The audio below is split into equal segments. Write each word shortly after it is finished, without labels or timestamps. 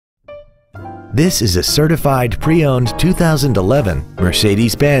This is a certified pre-owned 2011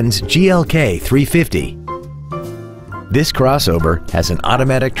 Mercedes-Benz GLK350. This crossover has an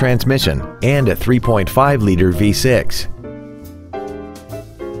automatic transmission and a 3.5-liter V6.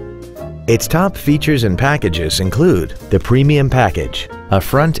 Its top features and packages include the Premium Package, a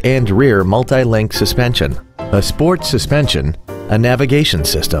front and rear multi-link suspension, a sports suspension, a navigation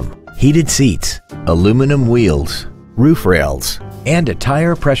system, heated seats, aluminum wheels, roof rails, and a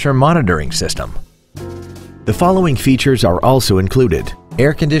tire pressure monitoring system. The following features are also included: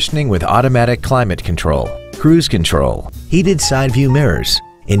 air conditioning with automatic climate control, cruise control, heated side view mirrors,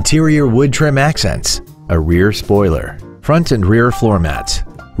 interior wood trim accents, a rear spoiler, front and rear floor mats,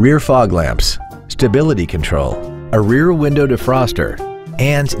 rear fog lamps, stability control, a rear window defroster,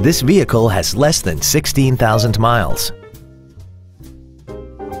 and this vehicle has less than 16,000 miles.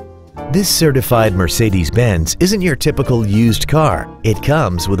 This certified Mercedes-Benz isn't your typical used car. It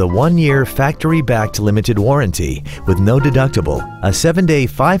comes with a 1-year factory-backed limited warranty with no deductible, a 7-day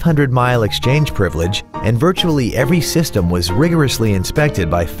 500-mile exchange privilege, and virtually every system was rigorously inspected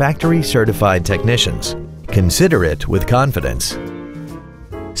by factory-certified technicians. Consider it with confidence.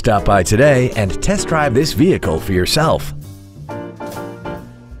 Stop by today and test drive this vehicle for yourself.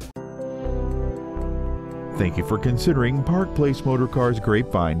 Thank you for considering Park Place Motorcars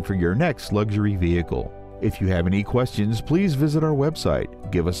Grapevine for your next luxury vehicle. If you have any questions, please visit our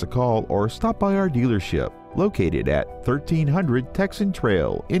website, give us a call, or stop by our dealership located at 1300 Texan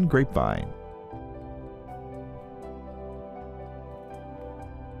Trail in Grapevine.